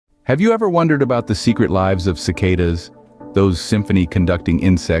Have you ever wondered about the secret lives of cicadas, those symphony-conducting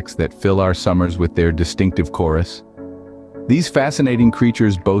insects that fill our summers with their distinctive chorus? These fascinating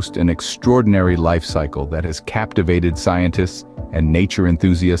creatures boast an extraordinary life cycle that has captivated scientists and nature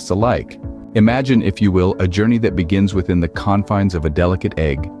enthusiasts alike. Imagine, if you will, a journey that begins within the confines of a delicate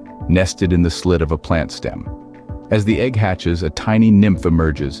egg, nested in the slit of a plant stem. As the egg hatches, a tiny nymph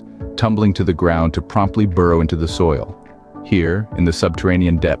emerges, tumbling to the ground to promptly burrow into the soil. Here, in the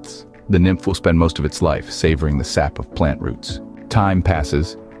subterranean depths, the nymph will spend most of its life savoring the sap of plant roots. Time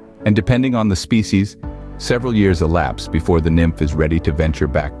passes, and depending on the species, several years elapse before the nymph is ready to venture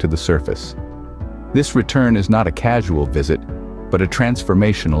back to the surface. This return is not a casual visit, but a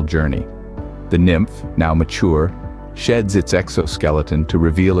transformational journey. The nymph, now mature, sheds its exoskeleton to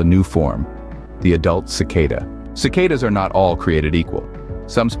reveal a new form, the adult cicada. Cicadas are not all created equal.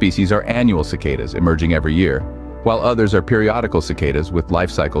 Some species are annual cicadas, emerging every year, while others are periodical cicadas with life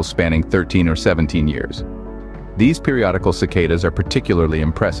cycles spanning 13 or 17 years. These periodical cicadas are particularly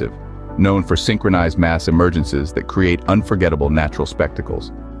impressive, known for synchronized mass emergences that create unforgettable natural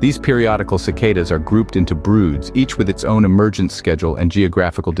spectacles. These periodical cicadas are grouped into broods, each with its own emergence schedule and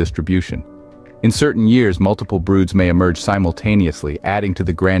geographical distribution. In certain years, multiple broods may emerge simultaneously, adding to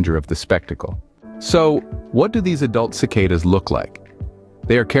the grandeur of the spectacle. So, what do these adult cicadas look like?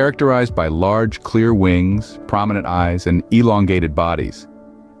 They are characterized by large, clear wings, prominent eyes, and elongated bodies.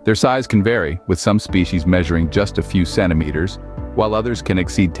 Their size can vary, with some species measuring just a few centimeters, while others can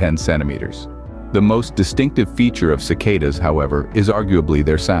exceed 10 centimeters. The most distinctive feature of cicadas, however, is arguably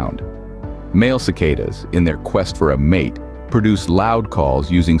their sound. Male cicadas, in their quest for a mate, produce loud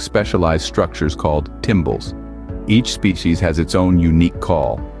calls using specialized structures called timbrels. Each species has its own unique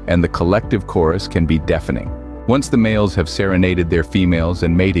call, and the collective chorus can be deafening. Once the males have serenaded their females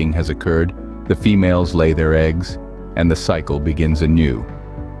and mating has occurred, the females lay their eggs, and the cycle begins anew.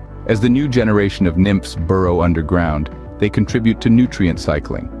 As the new generation of nymphs burrow underground, they contribute to nutrient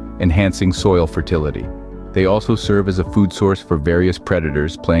cycling, enhancing soil fertility. They also serve as a food source for various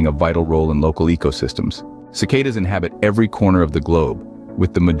predators, playing a vital role in local ecosystems. Cicadas inhabit every corner of the globe,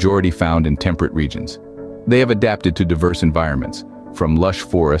 with the majority found in temperate regions. They have adapted to diverse environments, from lush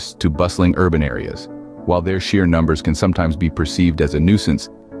forests to bustling urban areas. While their sheer numbers can sometimes be perceived as a nuisance,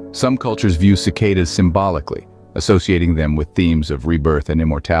 some cultures view cicadas symbolically, associating them with themes of rebirth and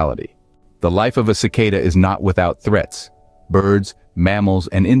immortality. The life of a cicada is not without threats. Birds, mammals,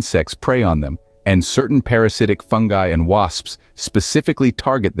 and insects prey on them, and certain parasitic fungi and wasps specifically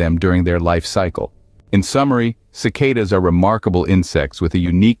target them during their life cycle. In summary, cicadas are remarkable insects with a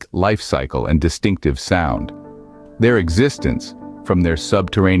unique life cycle and distinctive sound. Their existence, from their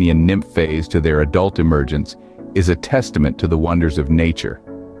subterranean nymph phase to their adult emergence, is a testament to the wonders of nature.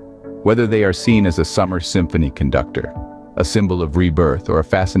 Whether they are seen as a summer symphony conductor, a symbol of rebirth, or a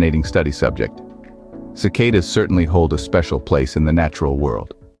fascinating study subject, cicadas certainly hold a special place in the natural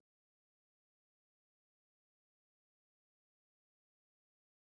world.